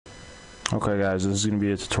Okay guys, this is going to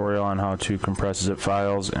be a tutorial on how to compress zip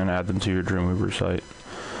files and add them to your Dreamweaver site.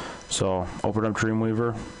 So open up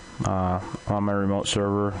Dreamweaver on my remote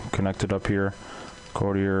server, connect it up here,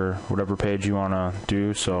 go to your whatever page you want to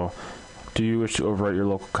do. So do you wish to overwrite your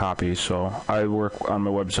local copy? So I work on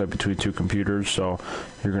my website between two computers, so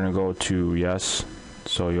you're going to go to yes.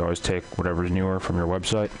 So you always take whatever's newer from your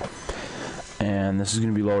website. And this is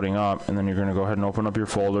going to be loading up, and then you're going to go ahead and open up your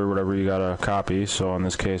folder, whatever you got to copy. So in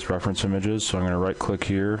this case, reference images. So I'm going to right click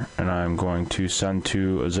here, and I'm going to send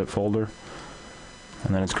to a zip folder,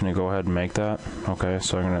 and then it's going to go ahead and make that. Okay,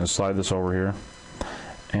 so I'm going to slide this over here,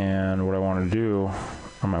 and what I want to do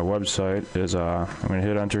on my website is I'm going to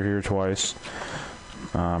hit enter here twice,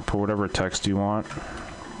 put whatever text you want,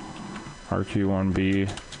 RQ1B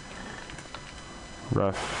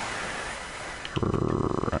reference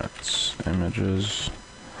images.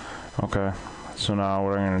 Okay, so now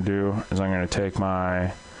what I'm going to do is I'm going to take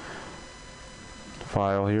my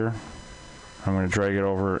file here, I'm going to drag it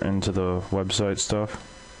over into the website stuff.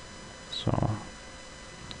 So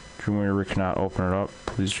Dreamweaver cannot open it up,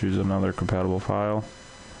 please choose another compatible file.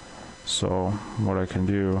 So what I can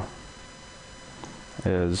do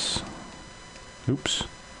is,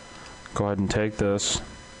 go ahead and take this,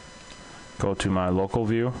 go to my local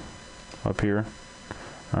view up here.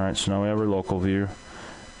 Alright, so now we have our local view,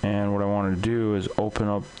 and what I want to do is open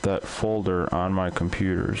up that folder on my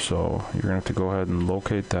computer. So you're going to have to go ahead and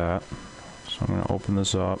locate that. So I'm going to open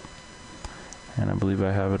this up, and I believe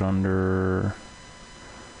I have it under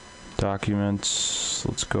Documents.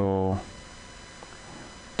 Let's go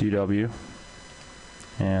DW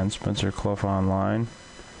and Spencer Clough Online,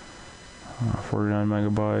 49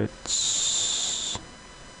 megabytes,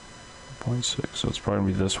 0.6, so it's probably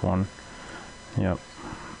going to be this one. Yep.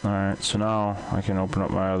 Alright, so now I can open up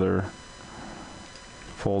my other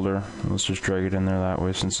folder. Let's just drag it in there that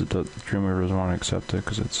way, since Dreamweaver doesn't want to accept it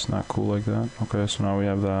because it's not cool like that. Okay, so now we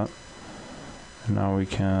have that. And now we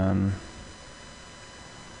can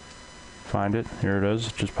find it. Here it is.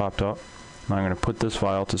 It just popped up. Now I'm going to put this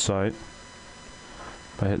file to site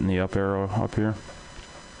by hitting the up arrow up here.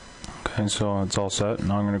 Okay, so it's all set.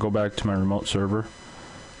 Now I'm going to go back to my remote server.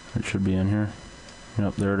 It should be in here.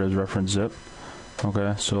 Yep, there it is, reference zip.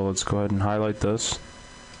 Okay, so let's go ahead and highlight this,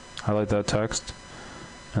 highlight that text,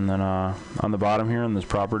 and then on the bottom here in this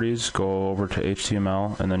properties, go over to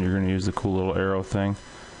HTML, and then you're going to use the cool little arrow thing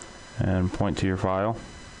and point to your file.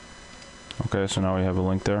 Okay, so now we have a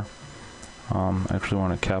link there. I actually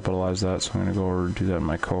want to capitalize that, so I'm going to go over and do that in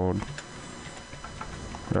my code.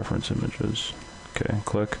 Reference images. Okay,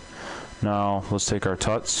 click. Now let's take our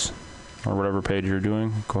tuts, or whatever page you're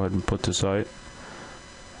doing, go ahead and put to site.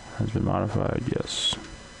 Has been modified, yes.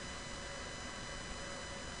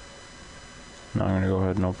 Now I'm going to go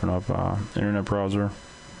ahead and open up internet browser.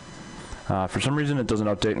 For some reason it doesn't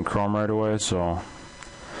update in Chrome right away, so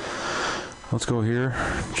let's go here,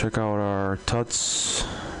 check out our tuts.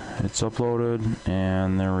 It's uploaded,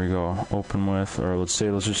 and there we go. Open with, or let's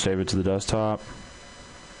just save it to the desktop.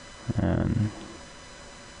 And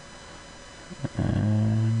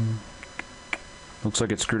looks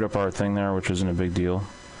like it screwed up our thing there, which isn't a big deal.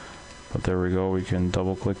 But there we go, we can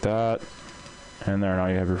double click that, and there, now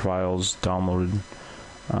you have your files downloaded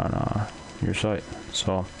on your site.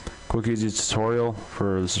 So quick easy tutorial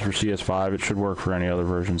this is for CS5. It should work for any other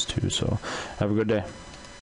versions too, so have a good day.